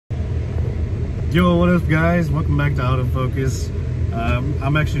Yo, what up guys? Welcome back to Autofocus.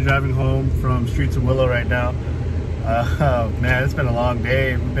 I'm actually driving home from Streets of Willow right now. Man, it's been a long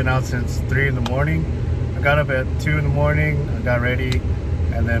day. We've been out since 3 in the morning. I got up at 2 in the morning, I got ready,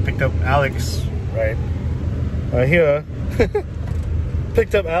 and then picked up Alex right here.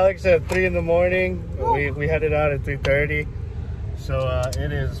 Picked up Alex at 3 in the morning. We headed out at 3:30. So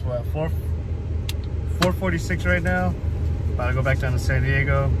it is what, 4:46 right now. About to go back down to San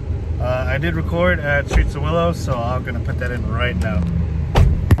Diego. I did record at Streets of Willow, so I'm gonna put that in right now.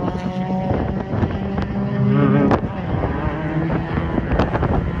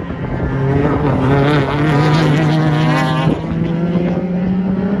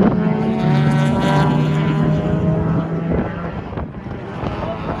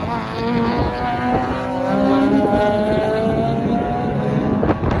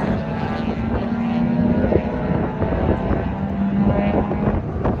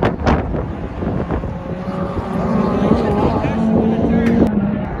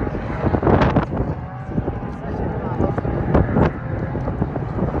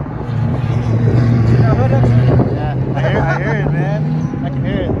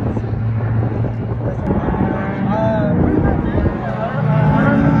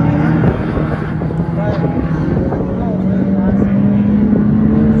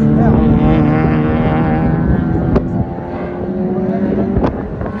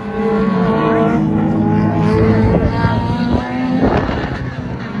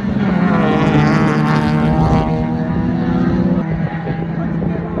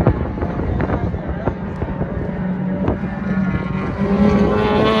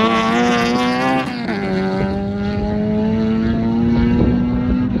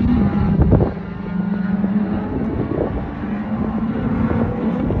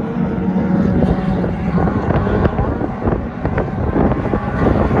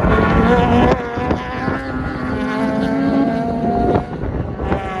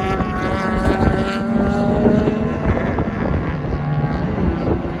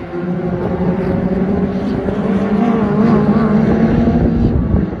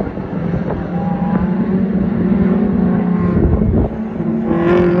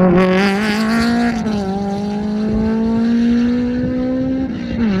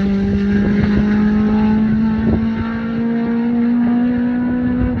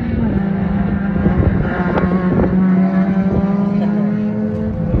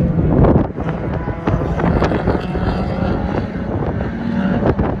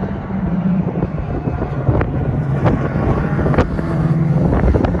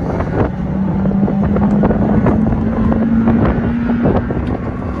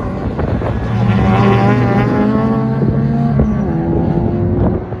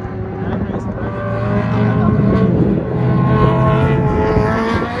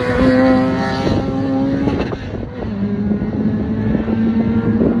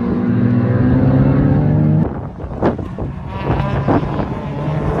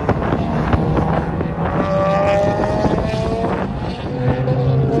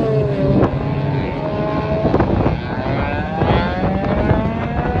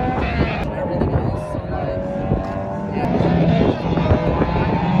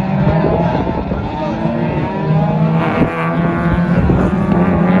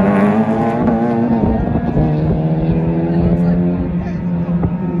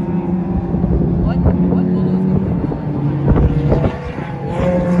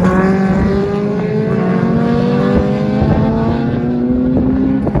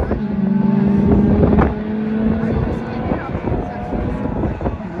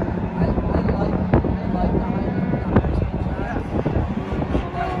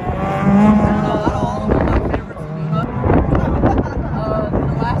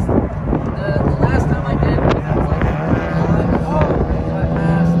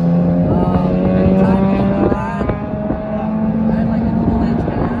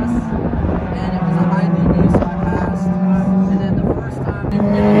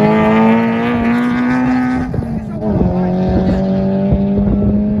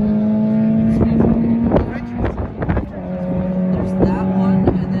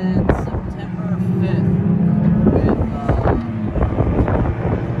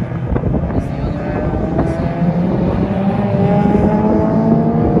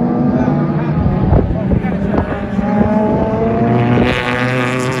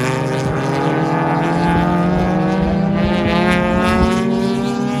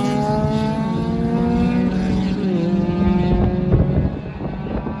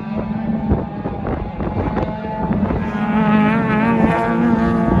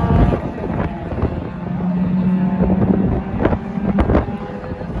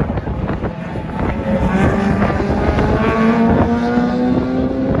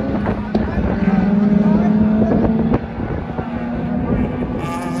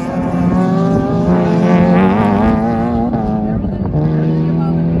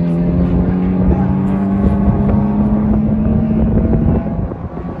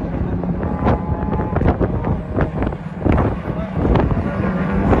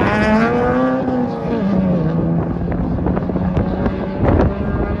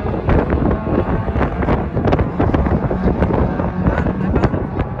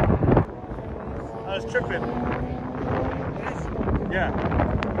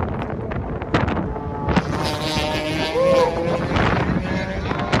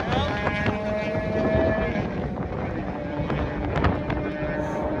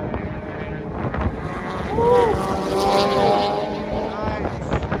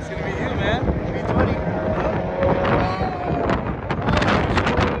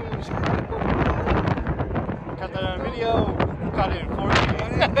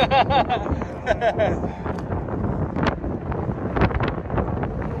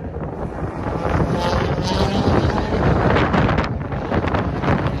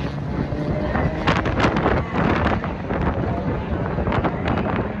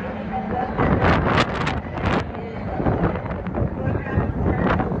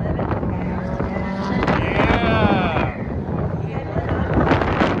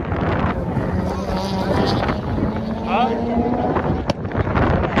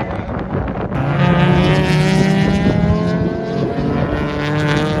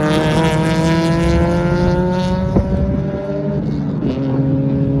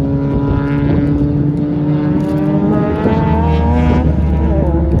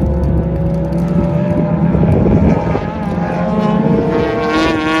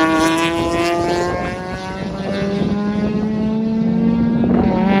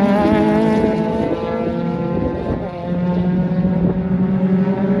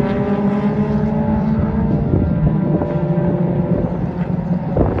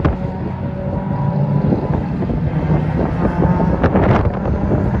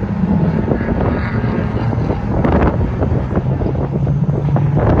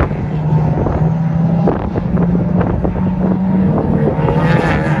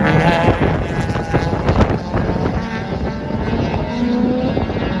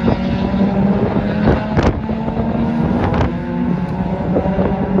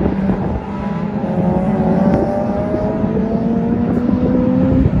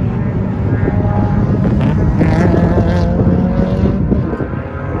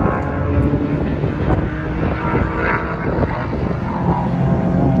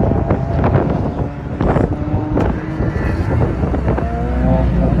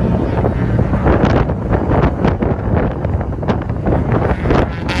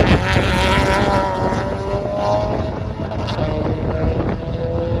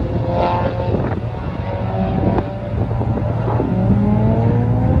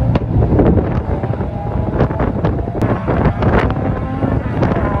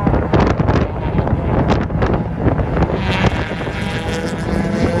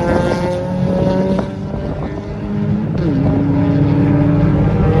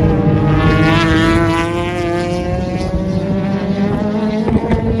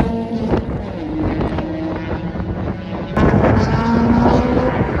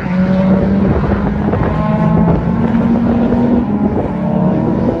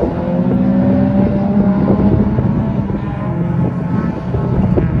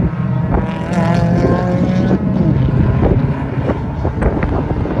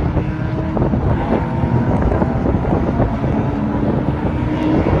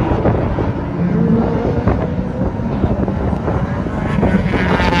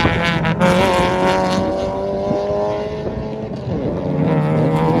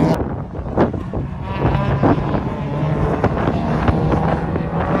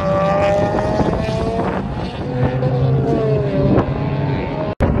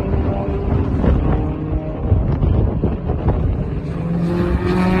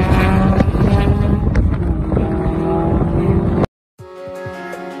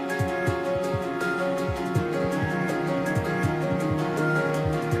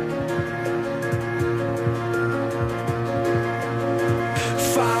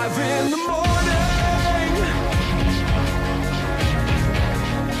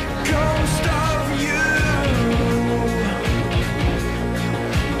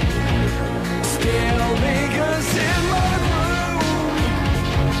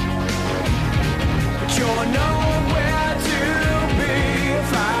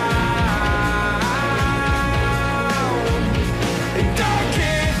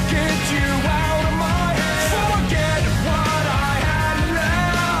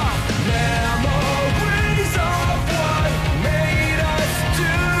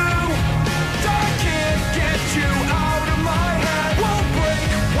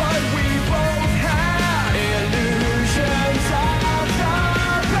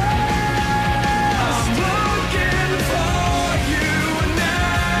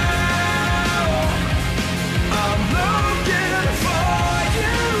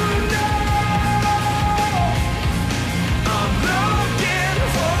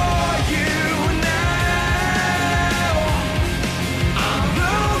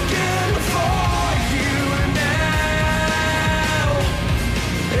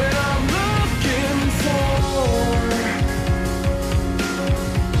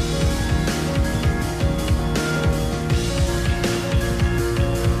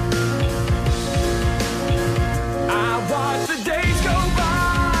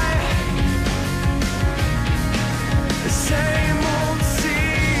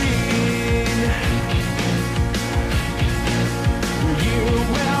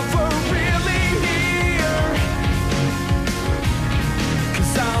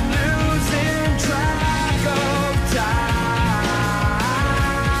 'cause I'm losing track of time.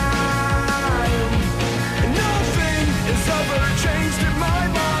 And nothing has ever changed in my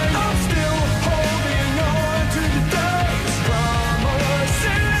mind. I'm still holding on to the days,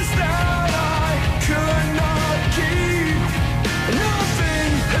 promises that I could not keep.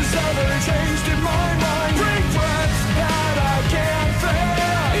 Nothing has ever changed in my mind. Regrets that I can't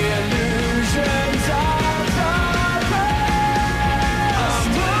feel, illusions of the past. I'm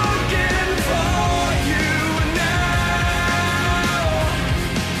looking for you now.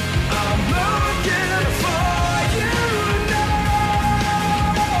 I'm looking for you now.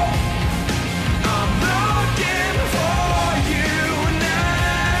 I'm looking for you now.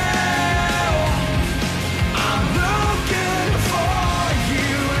 I'm looking for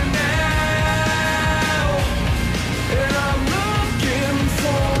you now. And I'm looking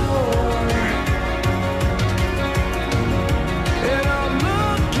for. And I'm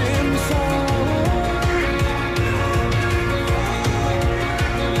looking for.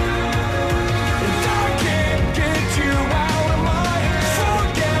 And I can't get you out of my head.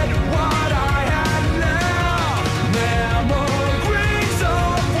 Forget what I had now. Memories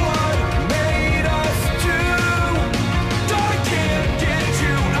of what made us do. I can't get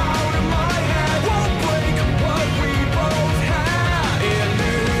you out of my head. Won't break what we both had.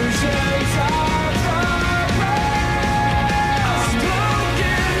 Illusions of the past. I'm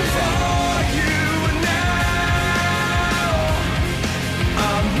looking for you now.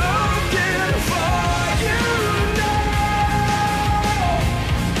 I'm looking for you now.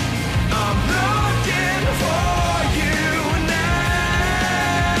 I'm looking for you now.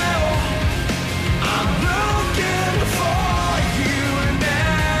 I'm looking for you now.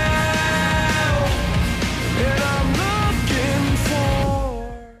 And I'm looking for.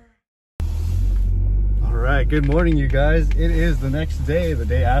 All right, good morning, you guys. It is the next day, the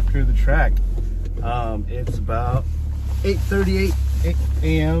day after the track. It's about 8:38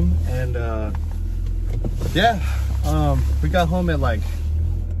 a.m. and we got home at like,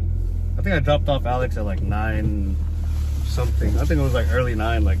 I think I dropped off Alex at like 9 something. I think it was like early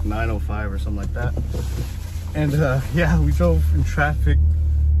 9, like 9:05 or something like that. And we drove in traffic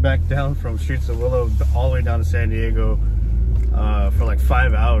back down from Streets of Willow all the way down to San Diego for like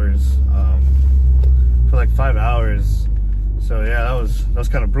 5 hours. So yeah, that was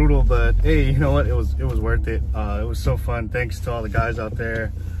kind of brutal, but hey, you know what? It was worth it. It was so fun. Thanks to all the guys out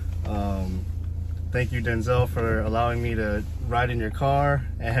there. Thank you, Denzel, for allowing me to ride in your car,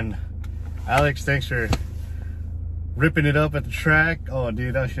 and Alex, thanks for ripping it up at the track. Oh,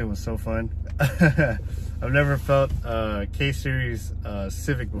 dude, that shit was so fun. I've never felt a K-Series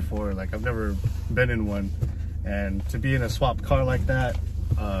Civic before. Like, I've never been in one, and to be in a swapped car like that,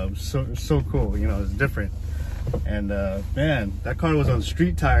 so cool. You know, it's different. And man, that car was on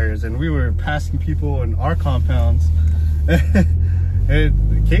street tires, and we were passing people in our compounds.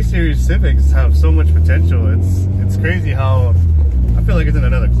 And K-Series Civics have so much potential. It's crazy how I feel like it's in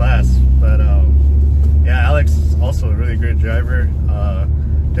another class. But yeah, Alex is also a really great driver.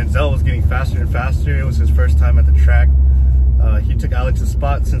 Denzel was getting faster and faster. It was his first time at the track. He took Alex's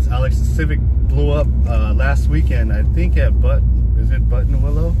spot since Alex's Civic blew up last weekend. I think at Button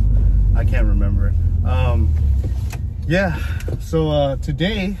Willow? I can't remember. Yeah, so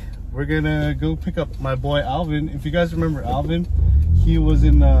today we're gonna go pick up my boy Alvin. If you guys remember Alvin, he was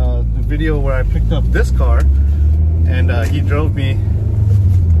in the video where I picked up this car, and he drove me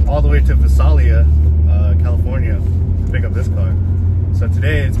all the way to Visalia, California to pick up this car. So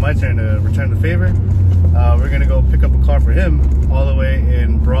today it's my turn to return the favor. We're gonna go pick up a car for him all the way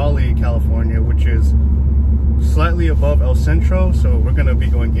in Brawley, California, which is slightly above El Centro, so we're gonna be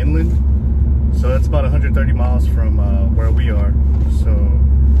going inland. So that's about 130 miles from where we are. So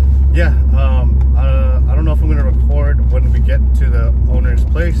yeah, I don't know if I'm gonna record when we get to the owner's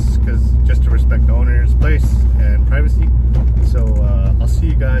place, because just to respect the owner's place and privacy. So I'll see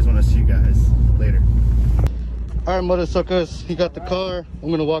you guys when I see you guys later. All right, mother suckers, he got the car. I'm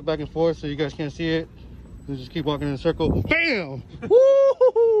gonna walk back and forth so you guys can't see it. We'll just keep walking in a circle. Bam!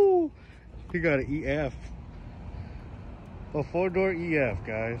 Woo! He got an EF. A 4-door EF,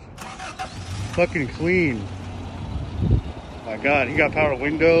 guys. Fucking clean. My God, he got power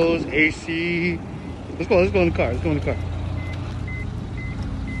windows, AC. Let's go in the car.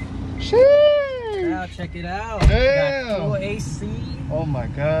 Sheesh! Wow, check it out. Damn! Got full AC. Oh my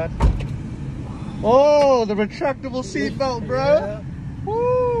God. Oh, the retractable seat belt, bro. Yeah.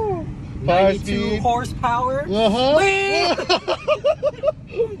 Woo! 92 horsepower.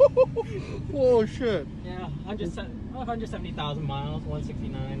 Oh shit. Yeah, 170,000 miles,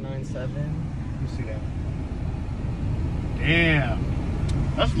 169.97. Let me see that. Damn.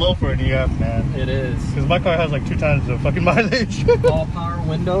 That's low for an EF, man. It is. Because my car has like 2 times the fucking mileage. All power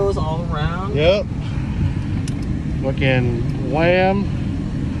windows all around. Yep. Fucking wham,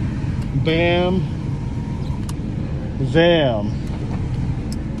 bam, zam.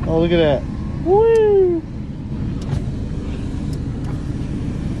 Oh, look at that. Woo!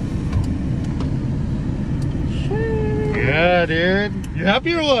 Yeah, dude. You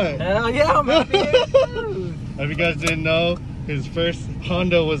happy or what? Hell yeah, I'm happy. If you guys didn't know, his first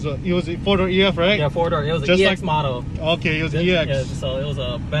Honda was a 4-door EF, right? Yeah, 4-door. It was an Just EX like- model. Okay, it was EX. Yeah, so it was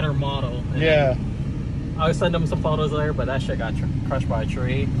a better model. And Yeah. I send them some photos later, but that shit got crushed by a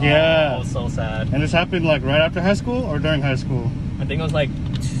tree. Yeah. Oh, it was so sad. And this happened like right after high school or during high school? I think it was like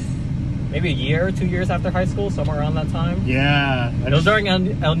maybe a year or 2 years after high school, somewhere around that time. Yeah. It was during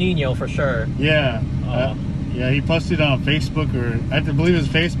El Nino for sure. Yeah. Yeah, he posted on Facebook, or I believe it was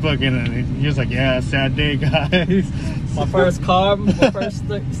Facebook, and he was like, yeah, sad day, guys. My first car, my first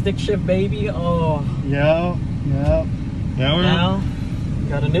stick shift baby. Oh. Yeah. Now,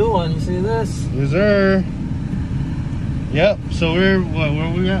 got a new one. You see this? Yes, sir. Yep. So where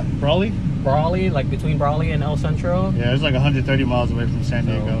were we at? Brawley? Brawley, like between Brawley and El Centro. Yeah, it's like 130 miles away from San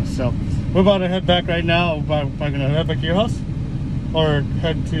Diego. So we're about to head back right now. We're probably gonna head back to your house, or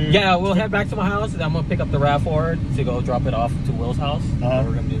head to. Yeah, we'll head back to my house, and I'm gonna pick up the RAV4 to go drop it off to Will's house. So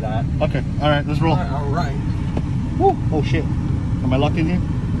we're gonna do that. Okay. All right. Let's roll. All right. Woo. Oh shit. Am I locked in here?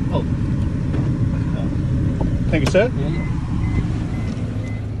 Oh. Thank you, sir. Yeah.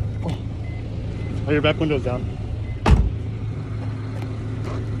 Oh, your back window's down.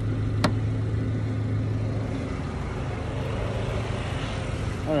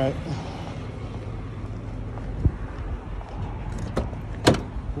 All right.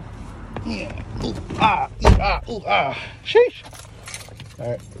 Yeah. Ooh, ah, ooh, ah. Sheesh. All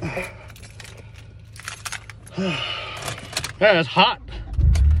right. Yeah, it's hot.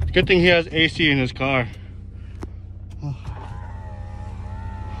 Good thing he has AC in his car.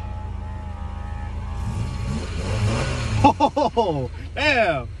 Oh,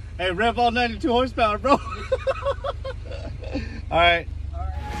 damn. Hey, rev all 92 horsepower, bro. All right.